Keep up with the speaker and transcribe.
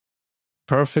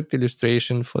perfect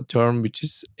illustration for a term which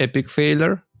is epic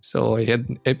failure. So I had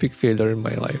an epic failure in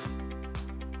my life.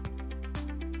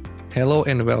 Hello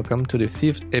and welcome to the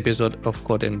 5th episode of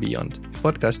Code and Beyond, a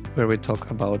podcast where we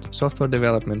talk about software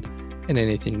development and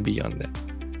anything beyond that.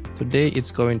 Today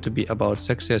it's going to be about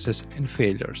successes and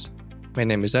failures. My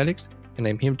name is Alex and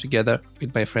I'm here together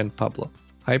with my friend Pablo.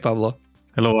 Hi Pablo.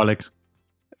 Hello Alex.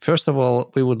 First of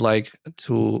all, we would like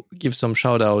to give some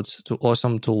shout outs to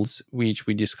awesome tools which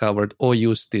we discovered or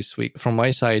used this week. From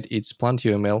my side, it's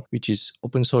PlantUML, which is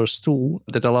open source tool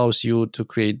that allows you to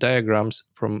create diagrams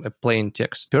from a plain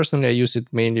text. Personally, I use it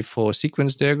mainly for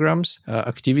sequence diagrams,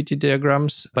 activity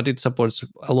diagrams, but it supports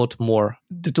a lot more.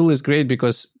 The tool is great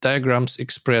because diagrams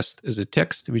expressed as a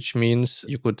text, which means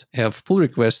you could have pull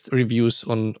request reviews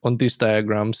on these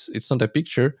diagrams. It's not a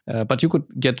picture, but you could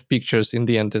get pictures in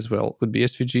the end as well. Could be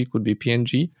SVG, could be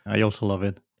PNG. I also love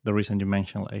it. The reason you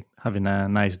mentioned, like having a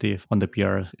nice div on the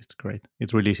PRs, it's great.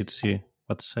 It's really easy to see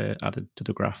what's added to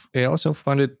the graph. I also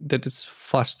found it that it's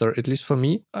faster, at least for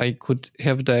me. I could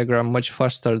have diagram much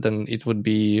faster than it would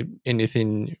be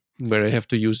anything where I have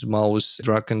to use mouse,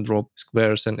 drag and drop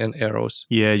squares and arrows.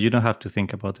 Yeah, you don't have to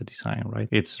think about the design, right?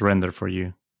 It's rendered for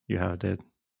you. You have the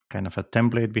kind of a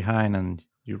template behind and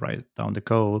you write down the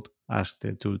code, ask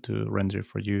the tool to render it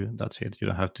for you. That's it. You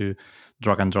don't have to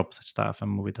drag and drop stuff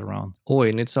and move it around. Oh,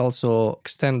 and it's also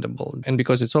extendable. And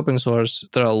because it's open source,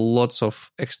 there are lots of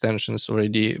extensions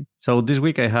already. So this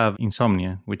week I have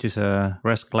Insomnia, which is a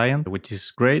REST client, which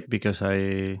is great because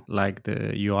I like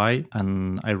the UI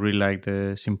and I really like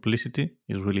the simplicity.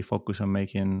 It's really focused on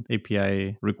making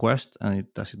API requests and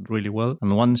it does it really well.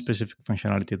 And one specific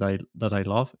functionality that I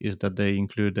love is that they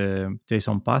include a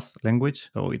JSON path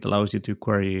language. So it allows you to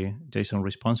query JSON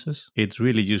responses. It's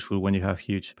really useful when you have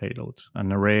huge payloads,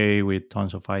 an array with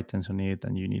tons of items on it,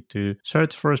 and you need to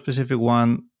search for a specific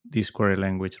one. This query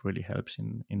language really helps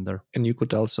in there. And you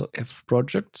could also have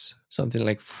projects, something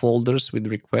like folders with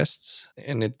requests,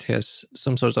 and it has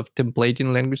some sort of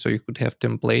templating language. So you could have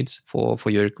templates for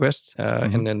your requests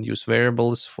and then use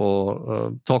variables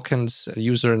for tokens,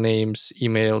 usernames,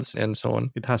 emails, and so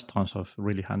on. It has tons of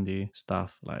really handy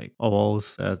stuff like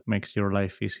OAuth that makes your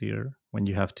life easier when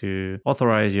you have to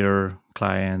authorize your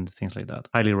client, things like that.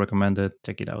 Highly recommended.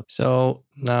 Check it out. So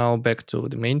now back to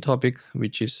the main topic,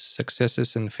 which is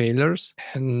successes and failures.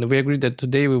 And we agreed that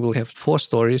today we will have 4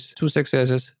 stories, 2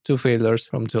 successes, 2 failures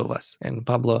from 2 of us. And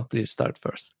Pablo, please start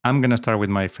first. I'm going to start with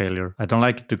my failure. I don't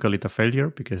like to call it a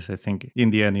failure because I think in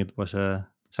the end it was a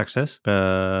success,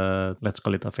 but let's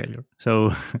call it a failure.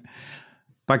 So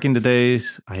back in the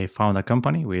days, I found a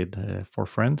company with 4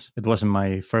 friends. It wasn't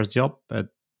my first job, but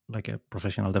like a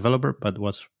professional developer, but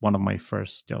was one of my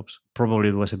first jobs. Probably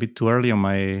it was a bit too early on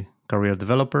my career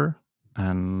developer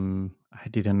and I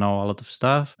didn't know a lot of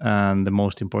stuff. And the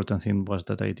most important thing was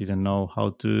that I didn't know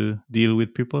how to deal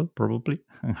with people, probably,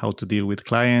 and how to deal with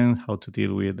clients, how to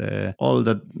deal with all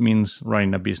that means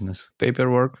running a business.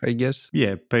 Paperwork, I guess.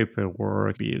 Yeah,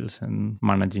 paperwork, bills, and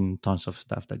managing tons of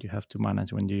stuff that you have to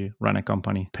manage when you run a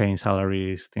company, paying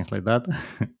salaries, things like that.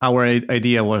 Our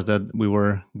idea was that we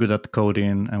were good at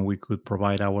coding and we could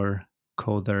provide our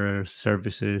coder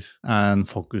services and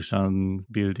focus on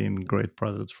building great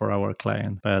products for our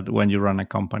client. But when you run a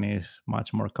company, it's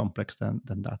much more complex than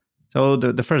that. So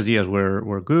the first years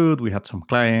were good. We had some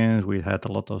clients. We had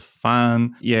a lot of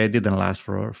fun. Yeah, it didn't last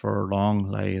for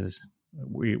long. Like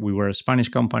we were a Spanish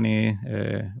company.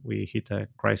 We hit a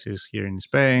crisis here in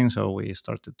Spain. So we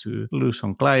started to lose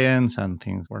some clients and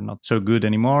things were not so good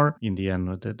anymore. In the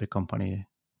end, the company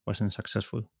wasn't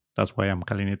successful. That's why I'm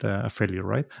calling it a failure,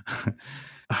 right?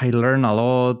 I learned a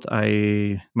lot.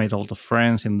 I made a lot of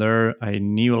friends in there. I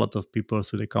knew a lot of people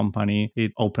through the company.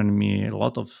 It opened me a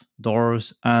lot of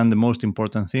doors. And the most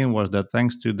important thing was that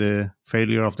thanks to the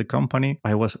failure of the company,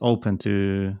 I was open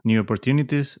to new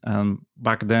opportunities. And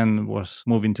back then was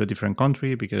moving to a different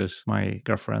country because my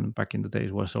girlfriend back in the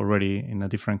days was already in a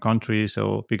different country.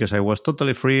 So because I was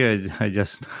totally free, I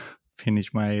just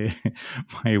finish my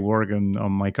work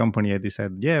on my company, I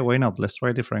decided, yeah, why not? Let's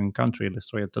try a different country. Let's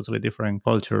try a totally different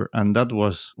culture. And that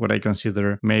was what I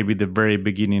consider maybe the very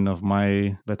beginning of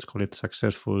my, let's call it,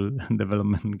 successful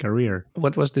development career.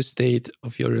 What was the state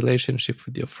of your relationship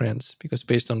with your friends? Because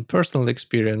based on personal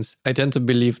experience, I tend to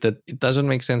believe that it doesn't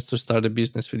make sense to start a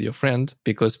business with your friend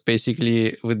because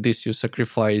basically with this, you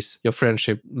sacrifice your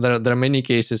friendship. There are many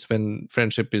cases when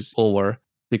friendship is over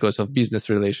because of business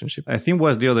relationship. I think it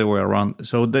was the other way around.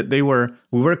 So we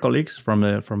were colleagues from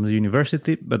the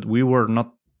university, but we were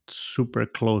not super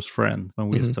close friends when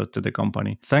we started the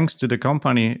company. Thanks to the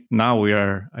company, now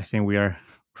I think we are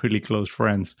really close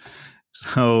friends.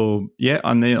 So yeah,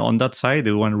 on that side,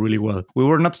 it went really well. We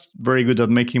were not very good at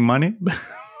making money,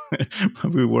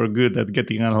 but we were good at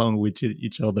getting along with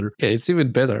each other. Yeah, it's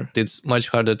even better. It's much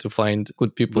harder to find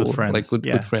good people, Good friends. like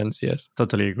good friends. Yes,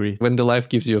 totally agree. When the life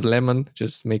gives you a lemon,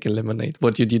 just make a lemonade.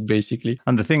 What you did basically.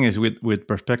 And the thing is, with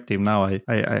perspective now, I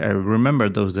remember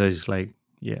those days like,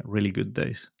 yeah, really good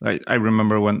days. I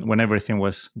remember when everything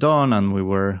was done and we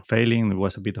were failing, it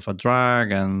was a bit of a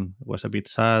drag and it was a bit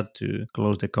sad to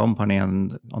close the company.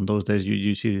 And on those days,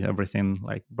 you see everything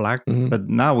like black. Mhm. But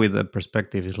now with the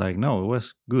perspective, it's like, no, it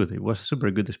was good. It was a super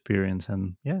good experience.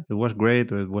 And yeah, it was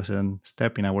great. It was a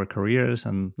step in our careers.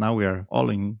 And now we are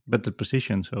all in better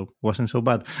position. So it wasn't so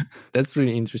bad. That's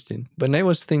really interesting. When I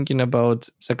was thinking about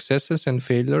successes and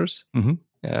failures,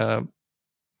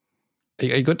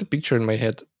 I got a picture in my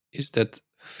head is that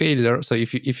failure. So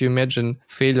if you imagine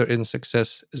failure and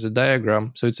success as a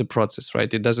diagram, so it's a process,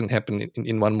 right? It doesn't happen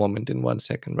in one moment, in 1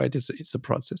 second, right? It's a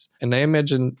process. And I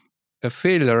imagine a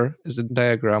failure as a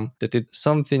diagram that it's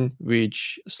something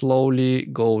which slowly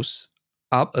goes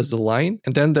up as a line.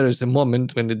 And then there is a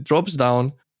moment when it drops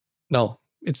down. No,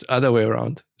 it's other way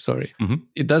around. Sorry.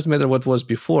 It doesn't matter what was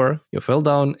before. You fell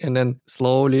down and then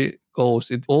slowly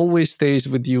goes. It always stays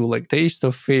with you, like taste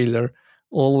of failure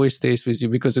always stays with you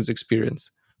because it's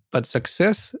experience. But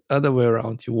success, other way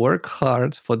around. You work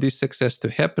hard for this success to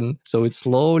happen. So it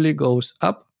slowly goes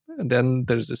up. And then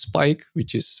there's a spike,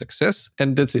 which is success.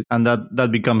 And that's it. And that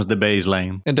becomes the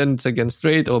baseline. And then it's again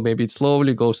straight, or maybe it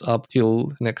slowly goes up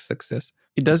till next success.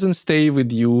 It doesn't stay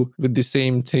with you with the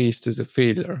same taste as a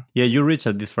failure. Yeah, you reach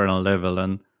a different level.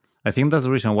 And I think that's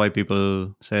the reason why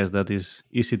people says that it's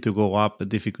easy to go up but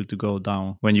difficult to go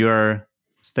down. When you are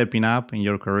stepping up in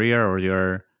your career or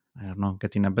you're, I don't know,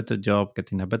 getting a better job,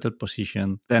 getting a better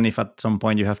position, then if at some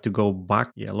point you have to go back,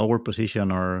 lower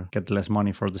position or get less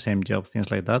money for the same job,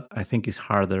 things like that, I think it's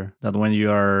harder than when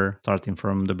you are starting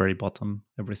from the very bottom.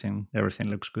 Everything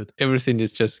looks good. Everything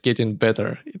is just getting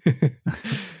better.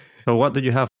 So what did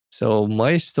you have? So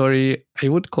my story, I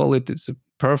would call it's a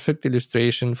perfect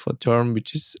illustration for a term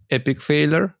which is epic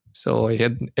failure. So I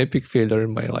had an epic failure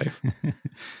in my life.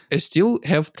 I still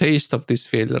have taste of this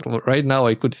failure. Right now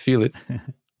I could feel it.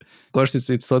 Of course,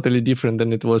 it's totally different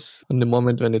than it was on the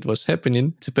moment when it was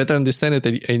happening. To better understand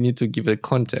it, I need to give a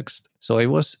context. So I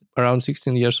was around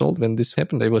 16 years old when this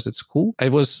happened. I was at school. I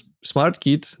was a smart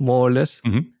kid, more or less.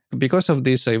 Because of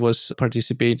this, I was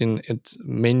participating at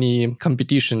many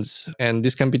competitions. And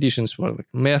these competitions were like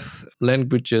math,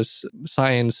 languages,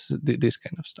 science, this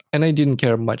kind of stuff. And I didn't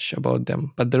care much about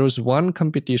them. But there was one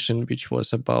competition which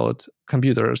was about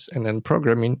computers and then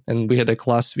programming. And we had a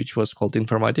class which was called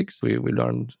informatics. We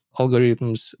learned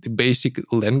algorithms, the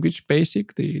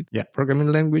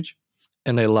programming language.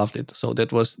 And I loved it. So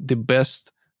that was the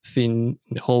best thing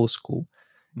in the whole school.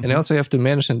 And I also have to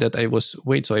mention that I was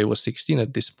 16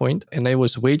 at this point, and I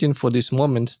was waiting for this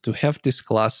moment to have this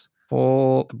class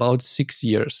for about 6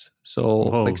 years. So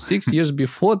like 6 years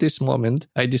before this moment,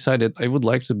 I decided I would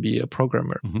like to be a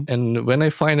programmer. And when I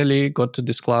finally got to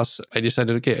this class, I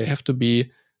decided, okay, I have to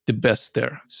be the best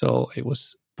there. So I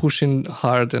was pushing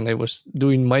hard and I was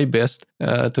doing my best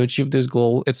to achieve this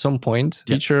goal. At some point,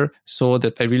 teacher saw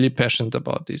that I really passionate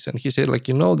about this. And he said, like,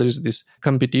 there's this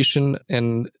competition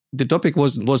and the topic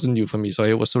wasn't new for me. So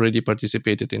I was already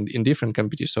participated in different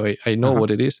competitions. So I know what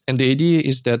it is. And the idea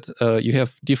is that you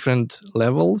have different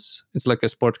levels. It's like a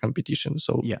sport competition.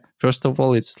 So first of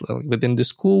all, it's within the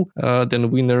school.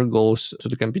 Then winner goes to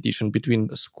the competition between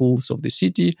the schools of the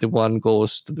city. The one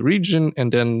goes to the region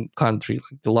and then country.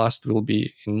 Like the last will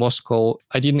be in Moscow.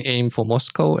 I didn't aim for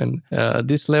Moscow and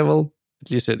this level,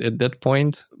 at least at that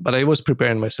point, but I was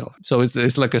preparing myself. So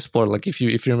it's like a sport. Like if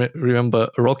you remember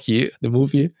Rocky, the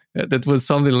movie, that was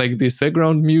something like this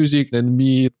background music and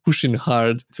me pushing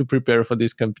hard to prepare for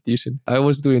this competition. I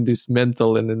was doing this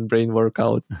mental and then brain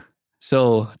workout.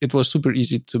 So it was super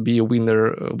easy to be a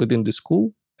winner within the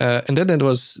school. And then it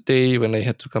was the day when I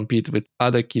had to compete with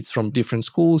other kids from different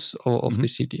schools of the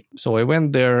city. So I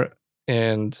went there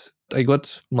and I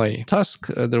got my task.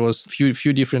 There was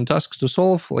few different tasks to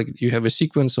solve. Like you have a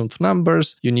sequence of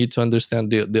numbers. You need to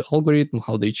understand the algorithm,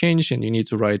 how they change, and you need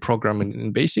to write program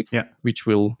in BASIC, which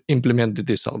will implement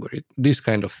this algorithm, these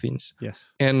kind of things.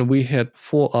 Yes. And we had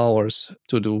 4 hours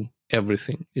to do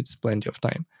everything. It's plenty of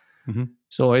time.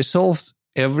 So I solved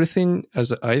everything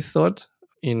as I thought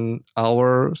in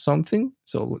hour something.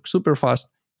 So like super fast.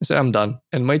 I said, I'm done.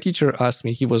 And my teacher asked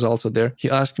me, he was also there.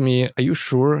 He asked me, are you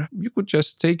sure? You could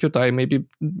just take your time, maybe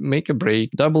make a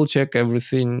break, double check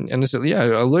everything. And I said, yeah,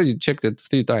 I already checked it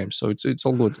 3 times. So it's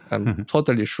all good. I'm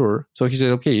totally sure. So he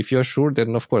said, okay, if you're sure,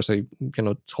 then of course I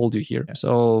cannot hold you here.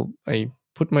 So I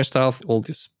put my stuff, all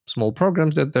these small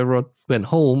programs that I wrote, went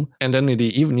home. And then in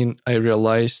the evening, I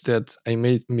realized that I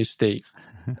made a mistake.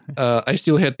 I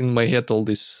still had in my head all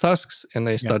these tasks and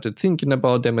I started thinking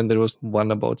about them. And there was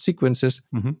one about sequences.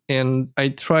 And I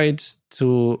tried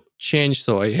to change.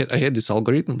 So I had this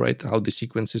algorithm, right? How the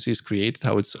sequences is created,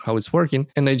 how it's working.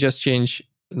 And I just changed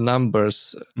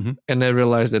numbers. And I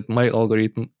realized that my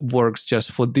algorithm works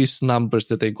just for these numbers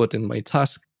that I got in my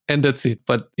task. And that's it.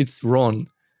 But it's wrong.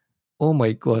 Oh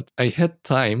my God. I had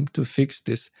time to fix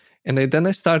this. And then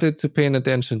I started to paying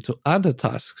attention to other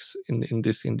tasks in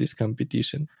this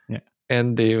competition.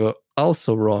 And they were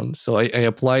also wrong. So I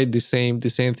applied the same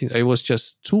thing. I was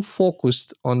just too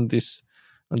focused on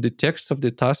the text of the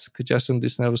task, just on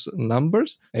these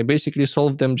numbers. I basically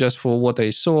solved them just for what I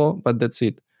saw, but that's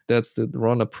it. That's the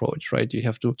wrong approach, right? You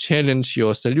have to challenge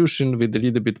your solution with a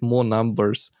little bit more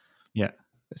numbers.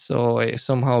 So I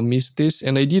somehow missed this,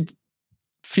 and I did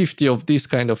 50 of these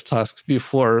kind of tasks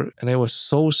before, and I was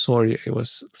so sorry. I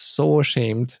was so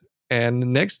ashamed. And the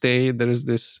next day, there is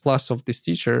this class of this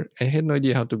teacher. I had no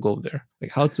idea how to go there,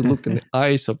 like how to look in the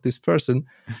eyes of this person.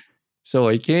 So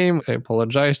I came, I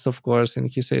apologized, of course, and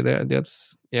he said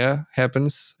that's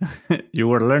happens. You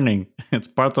were learning. It's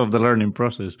part of the learning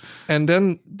process. And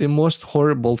then the most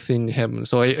horrible thing happened.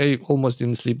 So I almost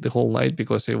didn't sleep the whole night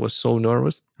because I was so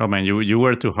nervous. Oh man, you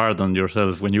were too hard on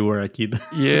yourself when you were a kid.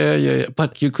 Yeah.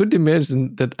 But you could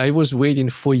imagine that I was waiting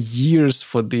for years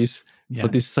for this. For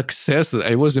this success that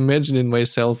I was imagining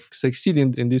myself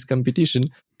succeeding in this competition.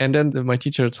 And then my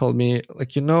teacher told me,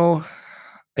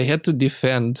 I had to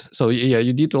defend. So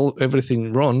you did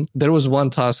everything wrong. There was one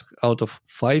task out of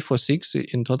 5 or 6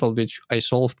 in total, which I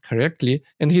solved correctly.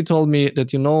 And he told me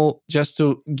that, just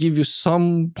to give you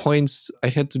some points, I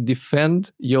had to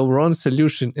defend your wrong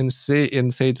solution and say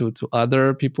to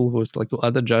other people to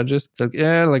other judges,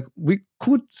 we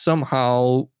could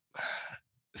somehow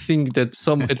think that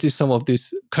at least some of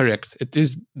this correct.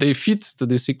 They fit to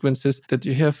the sequences that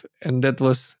you have. And that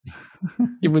was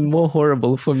even more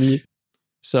horrible for me.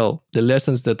 So the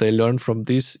lessons that I learned from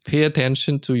this: pay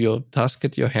attention to your task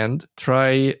at your hand,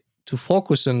 try to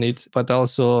focus on it, but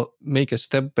also make a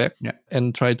step back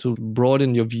and try to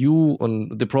broaden your view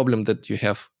on the problem that you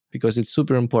have, because it's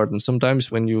super important.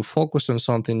 Sometimes when you focus on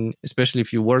something, especially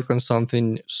if you work on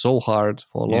something so hard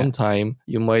for a long time,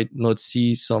 you might not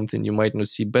see something, you might not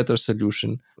see better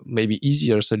solution, maybe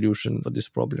easier solution for this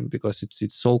problem, because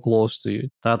it's so close to you.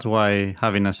 That's why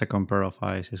having a second pair of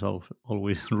eyes is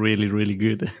always really, really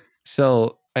good.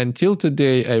 So until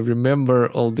today, I remember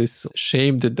all this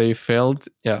shame that I felt.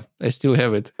 Yeah, I still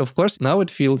have it. Of course, now it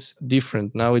feels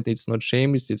different. Now it's not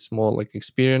shame. It's more like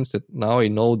experience that now I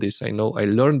know this. I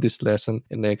learned this lesson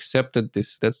and I accepted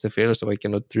this. That's the failure, so I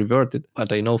cannot revert it.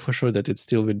 But I know for sure that it's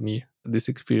still with me. This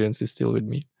experience is still with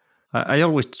me. I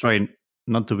always try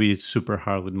not to be super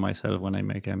hard with myself when I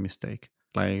make a mistake.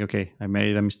 Like, okay, I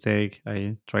made a mistake.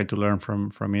 I try to learn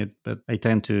from it, but I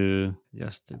tend to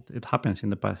it happens in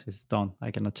the past. It's done.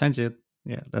 I cannot change it.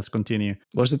 Yeah, let's continue.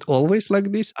 Was it always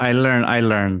like this? I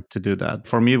learned to do that.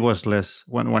 For me, it was less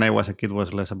when I was a kid.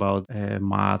 Was less about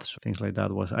maths, things like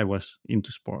that. I was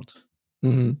into sports,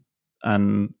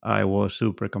 and I was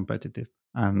super competitive,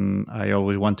 and I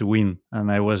always want to win, and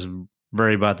I was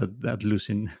very bad at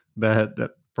losing. But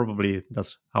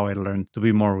that's how I learned to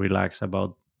be more relaxed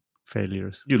about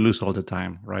failures. You lose all the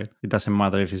time, right? It doesn't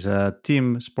matter if it's a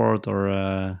team sport or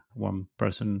a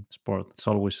one-person sport. It's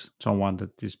always someone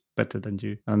that is better than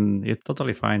you, and it's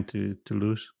totally fine to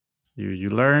lose. You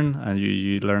learn, and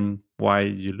you learn why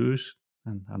you lose,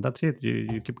 and that's it.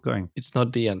 You keep going. It's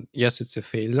not the end. Yes, it's a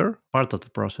failure. Part of the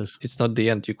process. It's not the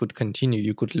end. You could continue.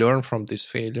 You could learn from this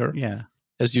failure. Yeah.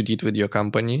 As you did with your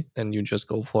company, and you just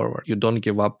go forward. You don't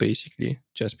give up, basically,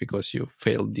 just because you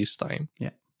failed this time. Yeah.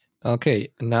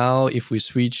 Okay, now if we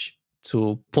switch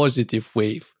to positive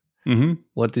wave,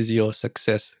 what is your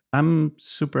success? I'm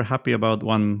super happy about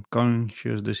one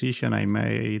conscious decision I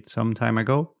made some time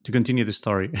ago to continue the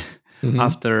story.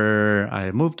 After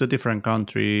I moved to a different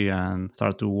country and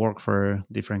started to work for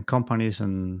different companies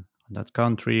in that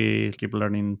country, keep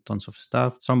learning tons of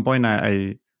stuff. At some point,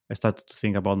 I started to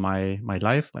think about my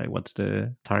life, like what's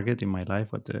the target in my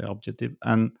life, what's the objective.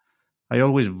 And I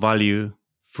always value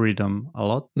freedom a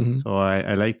lot. So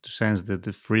I like to sense that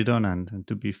the freedom and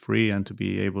to be free and to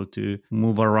be able to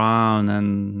move around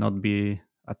and not be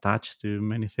attached to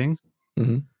many things.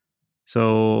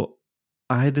 So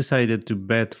I decided to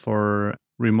bet for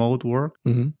remote work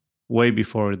way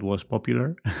before it was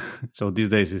popular. So these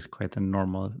days it's quite a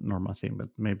normal thing, but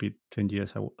maybe 10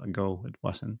 years ago it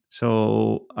wasn't.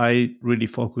 So I really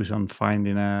focus on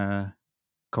finding a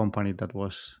company that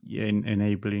was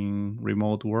enabling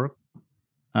remote work.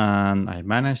 And I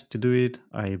managed to do it.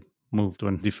 I moved to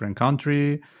a different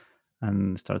country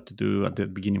and started to do, at the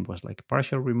beginning was like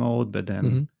partial remote, but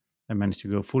then I managed to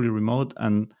go fully remote.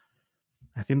 And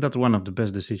I think that's one of the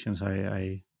best decisions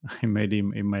I made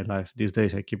in my life. These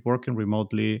days, I keep working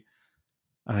remotely.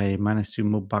 I managed to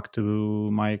move back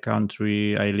to my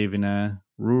country. I live in a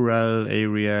rural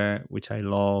area, which I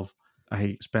love.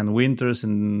 I spend winters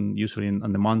and usually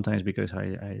on the mountains because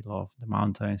I love the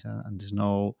mountains and the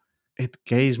snow. It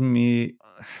gave me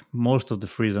most of the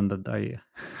freedom that I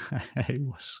I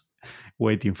was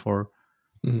waiting for.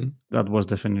 That was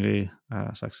definitely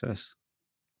a success.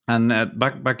 And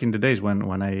back in the days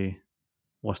when I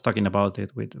was talking about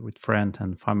it with friends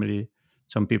and family,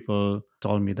 some people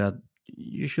told me that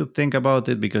you should think about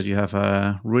it because you have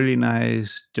a really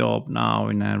nice job now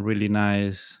in a really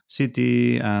nice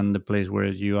city, and the place where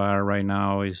you are right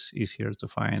now is easier to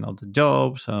find all the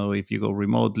jobs. So if you go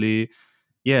remotely,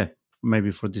 yeah,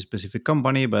 maybe for this specific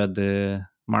company, but the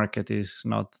market is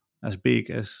not as big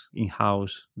as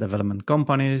in-house development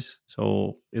companies.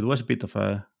 So it was a bit of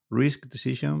a risk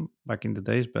decision back in the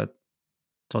days, but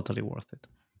totally worth it.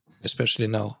 Especially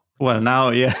now. Well, now,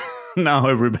 yeah, now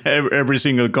every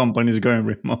single company is going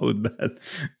remote, but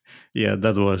yeah,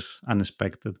 that was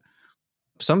unexpected.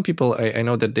 Some people, I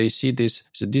know that they see this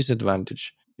as a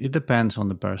disadvantage. It depends on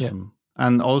the person. Yeah.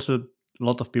 And also, a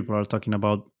lot of people are talking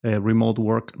about remote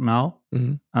work now,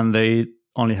 and they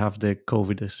only have the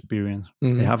COVID experience.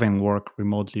 They haven't worked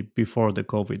remotely before the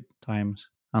COVID times.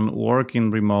 And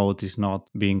working remote is not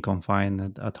being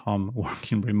confined at home,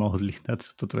 working remotely.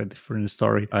 That's a totally different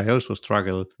story. I also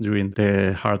struggled during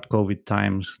the hard COVID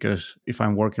times because if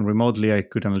I'm working remotely, I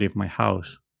couldn't leave my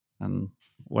house. And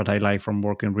what I like from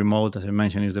working remote, as I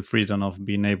mentioned, is the freedom of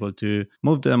being able to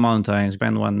move to the mountains,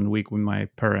 spend 1 week with my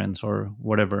parents or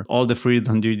whatever. All the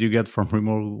freedom you get from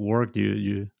remote work,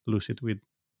 you lose it with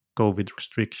COVID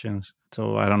restrictions.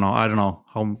 So I don't know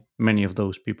how many of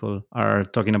those people are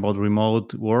talking about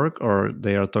remote work or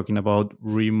they are talking about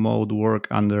remote work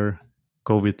under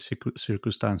COVID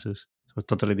circumstances. So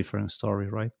totally different story,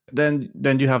 right? Then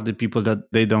you have the people that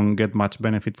they don't get much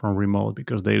benefit from remote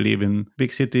because they live in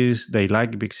big cities. They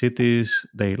like big cities.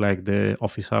 They like the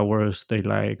office hours. They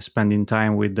like spending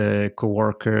time with the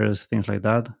coworkers, things like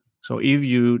that. So if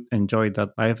you enjoy that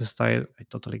lifestyle, I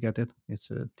totally get it.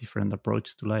 It's a different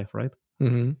approach to life, right?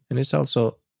 And it's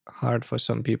also hard for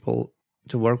some people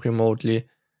to work remotely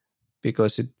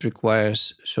because it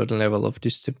requires a certain level of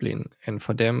discipline. And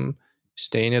for them,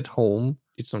 staying at home,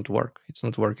 it's not work. It's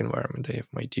not work environment. I have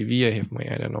my TV, I have my,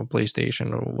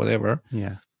 PlayStation or whatever.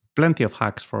 Yeah. Plenty of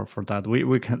hacks for that.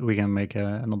 We can make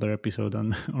another episode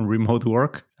on remote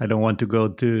work. I don't want to go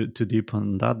too deep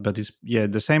on that, but it's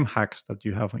the same hacks that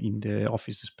you have in the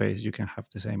office space, you can have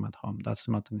the same at home. That's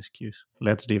not an excuse.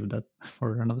 Let's leave that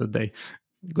for another day.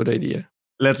 Good idea.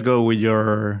 Let's go with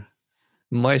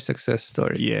my success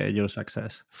story. Yeah, your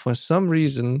success. For some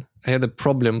reason, I had a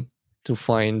problem to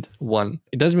find one.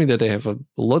 It doesn't mean that I have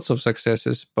lots of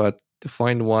successes, but to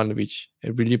find one which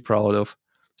I'm really proud of.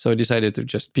 So I decided to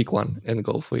just pick one and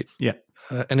go for it. Yeah.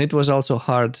 And it was also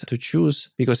hard to choose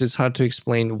because it's hard to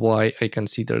explain why I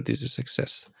consider this a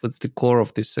success. What's the core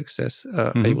of this success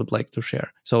I would like to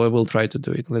share. So I will try to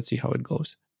do it. Let's see how it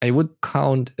goes. I would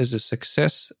count as a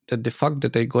success that the fact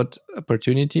that I got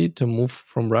opportunity to move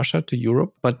from Russia to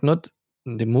Europe, but not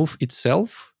the move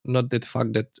itself, not the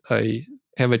fact that I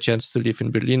have a chance to live in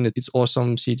Berlin. It's an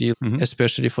awesome city,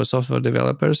 especially for software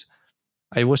developers.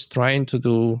 I was trying to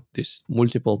do this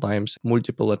multiple times,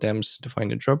 multiple attempts to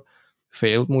find a job,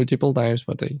 failed multiple times,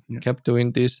 but I kept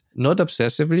doing this, not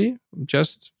obsessively,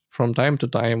 just from time to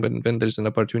time when there's an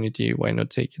opportunity, why not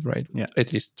take it, right? Yeah.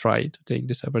 At least try to take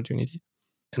this opportunity.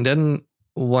 And then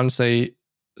once I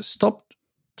stopped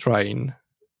trying,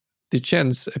 the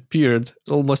chance appeared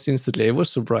almost instantly. I was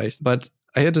surprised, but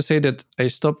I had to say that I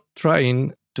stopped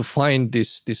trying to find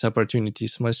these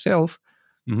opportunities myself.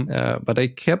 But I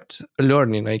kept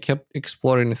learning. I kept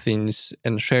exploring things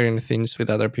and sharing things with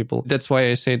other people. That's why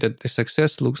I say that the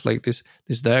success looks like this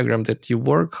diagram that you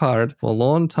work hard for a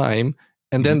long time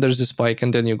and then there's a spike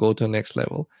and then you go to the next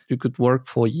level. You could work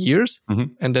for years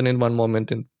and then in one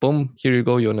moment and boom, here you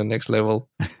go, you're on the next level.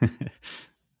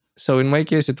 So in my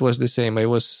case, it was the same. I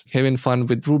was having fun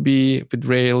with Ruby, with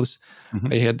Rails.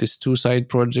 I had these 2 side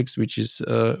projects, which is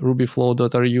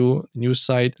rubyflow.ru, news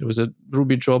site. There was a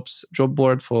Ruby Jobs job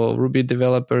board for Ruby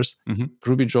developers.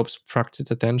 Ruby Jobs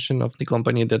attracted attention of the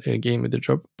company that gave me the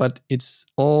job. But it's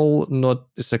all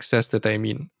not the success that I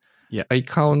mean. Yeah. I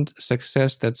count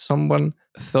success that someone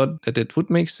thought that it would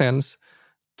make sense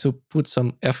to put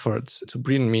some efforts to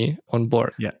bring me on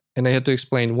board. Yeah. And I had to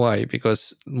explain why,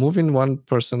 because moving one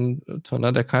person to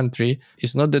another country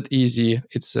is not that easy.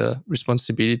 It's a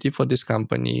responsibility for this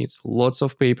company. It's lots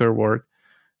of paperwork.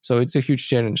 So it's a huge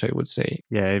challenge, I would say.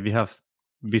 Yeah, if you have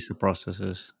visa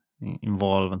processes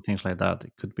involved and things like that,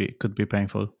 it could be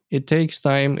painful. It takes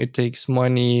time, it takes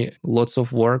money, lots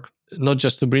of work, not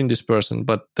just to bring this person,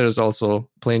 but there's also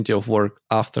plenty of work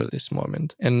after this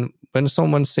moment. And when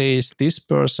someone says this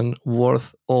person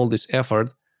worth all this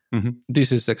effort,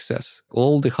 this is success.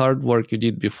 All the hard work you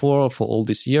did before for all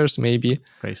these years, maybe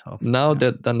pays off. Now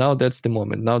that's the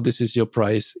moment. Now this is your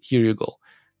prize. Here you go.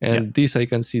 And this I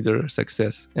consider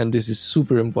success. And this is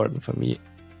super important for me.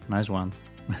 Nice one.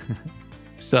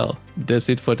 So that's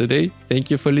it for today. Thank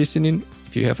you for listening.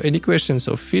 If you have any questions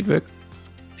or feedback,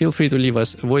 feel free to leave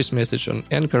us a voice message on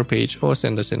Anchor page or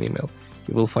send us an email.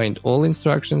 You will find all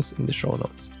instructions in the show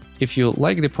notes. If you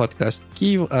like the podcast,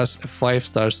 give us a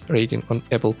 5-star rating on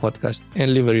Apple Podcast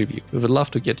and leave a review. We would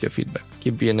love to get your feedback.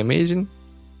 Keep being amazing.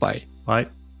 Bye. Bye.